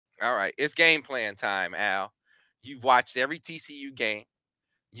All right. It's game plan time, Al. You've watched every TCU game.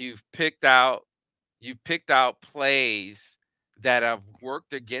 You've picked out you've picked out plays that have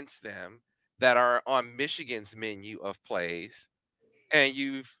worked against them that are on Michigan's menu of plays, and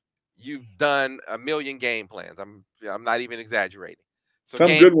you've done a million game plans. I'm not even exaggerating. So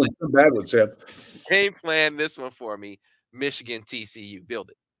Some good ones, some bad ones, Sam. game plan this one for me. Michigan TCU. Build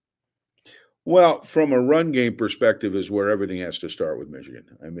it. Well, from a run game perspective, is where everything has to start with Michigan.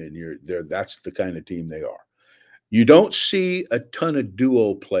 I mean, you're there. That's the kind of team they are. You don't see a ton of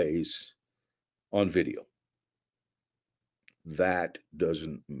duo plays on video. That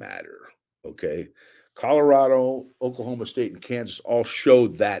doesn't matter. Okay. Colorado, Oklahoma State, and Kansas all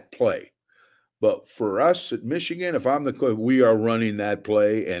showed that play. But for us at Michigan, if I'm the coach, we are running that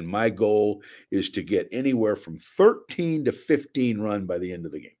play, and my goal is to get anywhere from 13 to 15 run by the end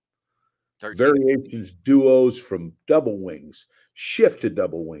of the game. 13. Variations, duos from double wings, shift to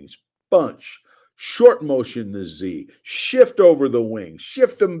double wings, bunch, short motion the Z, shift over the wings,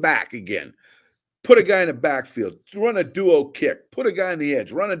 shift them back again, put a guy in the backfield, run a duo kick, put a guy on the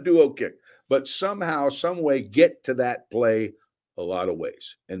edge, run a duo kick, but somehow, some way, get to that play a lot of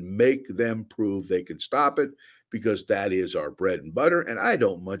ways and make them prove they can stop it because that is our bread and butter. And I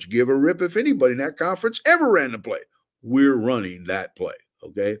don't much give a rip if anybody in that conference ever ran the play. We're running that play.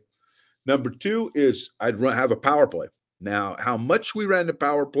 Okay. Number two is have a power play. Now, how much we ran the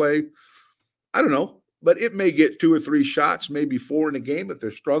power play, I don't know, but it may get 2 or 3 shots, maybe 4 in a game if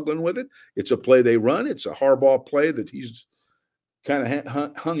they're struggling with it. It's a play they run. It's a Harbaugh play that he's kind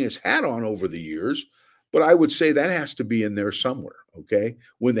of hung his hat on over the years. But I would say that has to be in there somewhere, okay?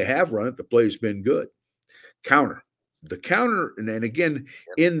 When they have run it, the play's been good. Counter. The counter, and again,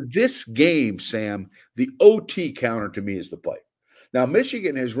 in this game, Sam, the OT counter to me is the play. Now,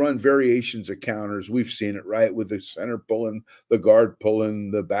 Michigan has run variations of counters. We've seen it, right? With the center pulling, the guard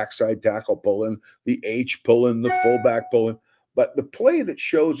pulling, the backside tackle pulling, the H pulling, the fullback pulling. But the play that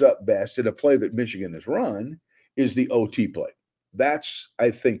shows up best in a play that Michigan has run is the OT play. That's,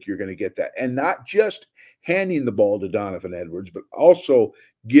 I think you're going to get that. And not just handing the ball to Donovan Edwards, but also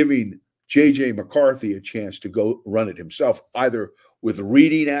giving J.J. McCarthy a chance to go run it himself, either with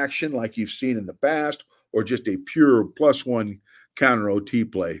reading action like you've seen in the past or just a pure +1 counter OT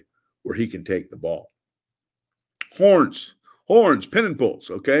play where he can take the ball. Horns, pin and pulls,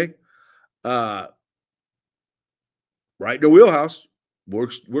 okay? Right in the wheelhouse.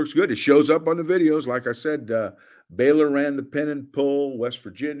 Works good. It shows up on the videos. Like I said, Baylor ran the pin and pull. West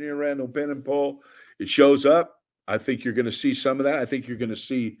Virginia ran the pin and pull. It shows up. I think you're going to see some of that. I think you're going to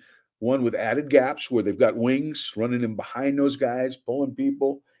see one with added gaps where they've got wings running in behind those guys, pulling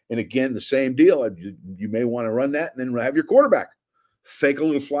people. And again, the same deal. You may want to run that and then have your quarterback fake a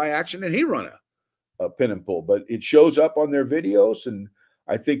little fly action and he run a pin and pull. But it shows up on their videos, and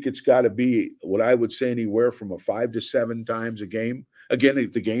I think it's got to be what I would say anywhere from a 5 to 7 times a game. Again,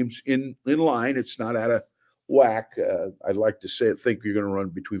 if the game's in line, it's not out of whack. I'd like to think you're going to run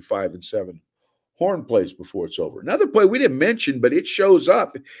between 5 and 7 horn plays before it's over. Another play we didn't mention, but it shows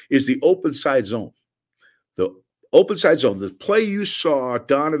up, is the open side zone. The open side zone, the play you saw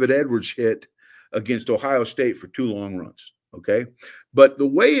Donovan Edwards hit against Ohio State for 2 long runs. Okay. But the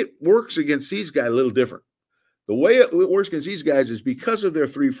way it works against these guys, a little different. The way it works against these guys is because of their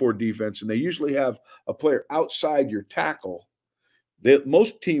 3-4 defense, and they usually have a player outside your tackle.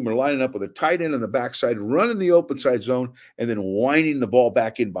 Most teams are lining up with a tight end on the backside, running the open side zone, and then winding the ball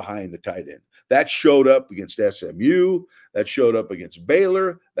back in behind the tight end. That showed up against SMU. That showed up against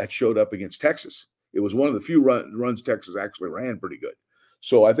Baylor. That showed up against Texas. It was one of the few runs Texas actually ran pretty good.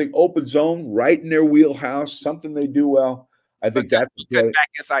 So I think open zone, right in their wheelhouse, something they do well. I think that's cut back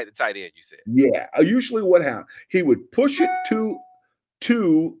inside the tight end, you said. Yeah. Usually what happened, he would push it to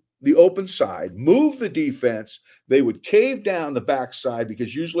the open side, move the defense. They would cave down the backside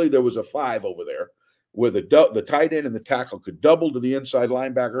because usually there was a 5 over there where the tight end and the tackle could double to the inside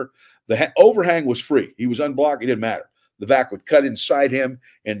linebacker. The overhang was free. He was unblocked. It didn't matter. The back would cut inside him,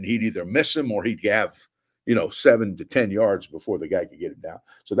 and he'd either miss him or he'd have 7 to 10 yards before the guy could get him down.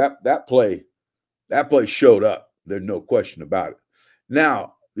 So that play showed up. There's no question about it.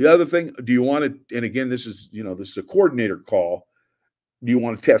 Now, the other thing, do you want to, and again, this is a coordinator call. Do you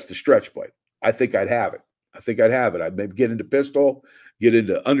want to test the stretch play? I think I'd have it. I'd maybe get into pistol, get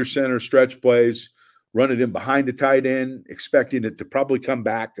into under center stretch plays, run it in behind the tight end, expecting it to probably come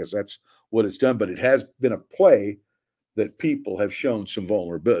back because that's what it's done. But it has been a play that people have shown some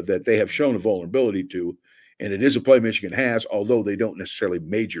vulnerability, that they have shown a vulnerability to. And it is a play Michigan has, although they don't necessarily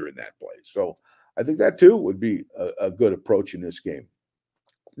major in that play. So I think that too would be a good approach in this game.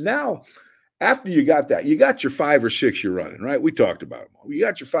 Now, After you got that, you got your 5 or 6 you're running, right? We talked about them all. You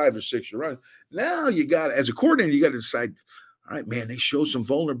got your 5 or 6 you're running. Now you got, as a coordinator, you got to decide, all right, man, they show some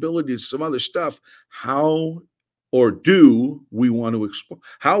vulnerability to some other stuff. How or do we want to exploit?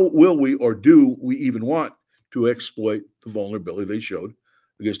 How will we or do we even want to exploit the vulnerability they showed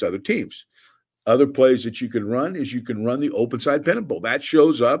against other teams? Other plays that you can run is you can run the open side pin and pull. That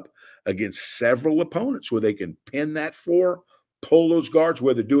shows up against several opponents where they can pin that 4, pull those guards,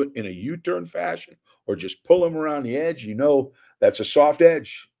 whether do it in a U-turn fashion or just pull them around the edge. You know that's a soft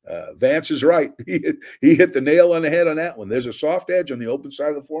edge. Vance is right. He hit the nail on the head on that one. There's a soft edge on the open side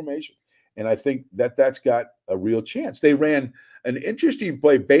of the formation. And I think that that's got a real chance. They ran an interesting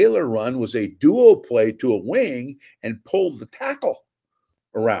play. Baylor run was a duo play to a wing and pulled the tackle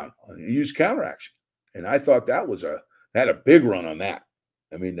around and used counteraction. And I thought that was had a big run on that.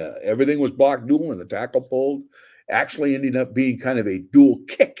 I mean, everything was blocked dual and the tackle pulled. Actually ended up being kind of a dual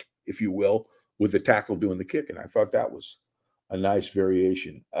kick, if you will, with the tackle doing the kick. And I thought that was a nice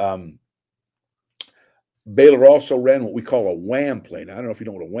variation. Baylor also ran what we call a wham play. Now, I don't know if you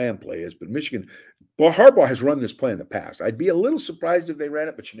know what a wham play is, but Michigan, well, Harbaugh has run this play in the past. I'd be a little surprised if they ran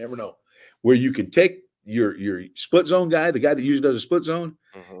it, but you never know. Where you can take your split zone guy, the guy that usually does a split zone,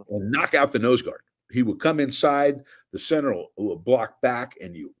 and knock out the nose guard. He will come inside, the center will block back,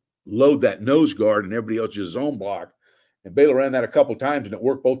 and you load that nose guard, and everybody else just zone block. And Baylor ran that a couple times, and it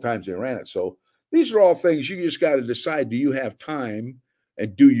worked both times they ran it. So these are all things you just got to decide, do you have time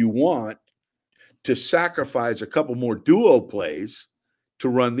and do you want to sacrifice a couple more duo plays to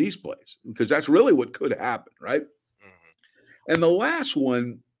run these plays? Because that's really what could happen, right? And the last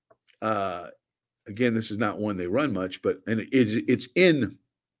one, again, this is not one they run much, but it's in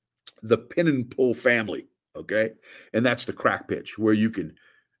the pin and pull family, okay? And that's the crack pitch, where you can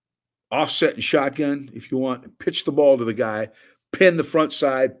offset and shotgun if you want, and pitch the ball to the guy, pin the front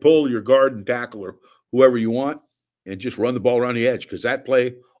side, pull your guard and tackle or whoever you want, and just run the ball around the edge, because that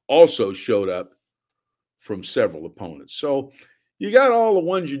play also showed up from several opponents. So you got all the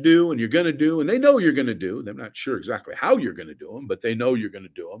ones you do and you're going to do, and they know you're going to do. They're not sure exactly how you're going to do them, but they know you're going to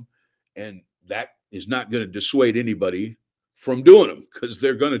do them. And that is not going to dissuade anybody from doing them, because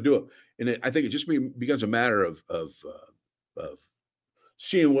they're going to do it. And I think it just becomes a matter of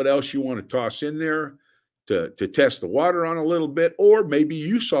seeing what else you want to toss in there to test the water on a little bit, or maybe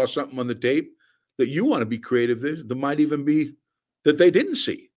you saw something on the tape that you want to be creative. That might even be that they didn't see,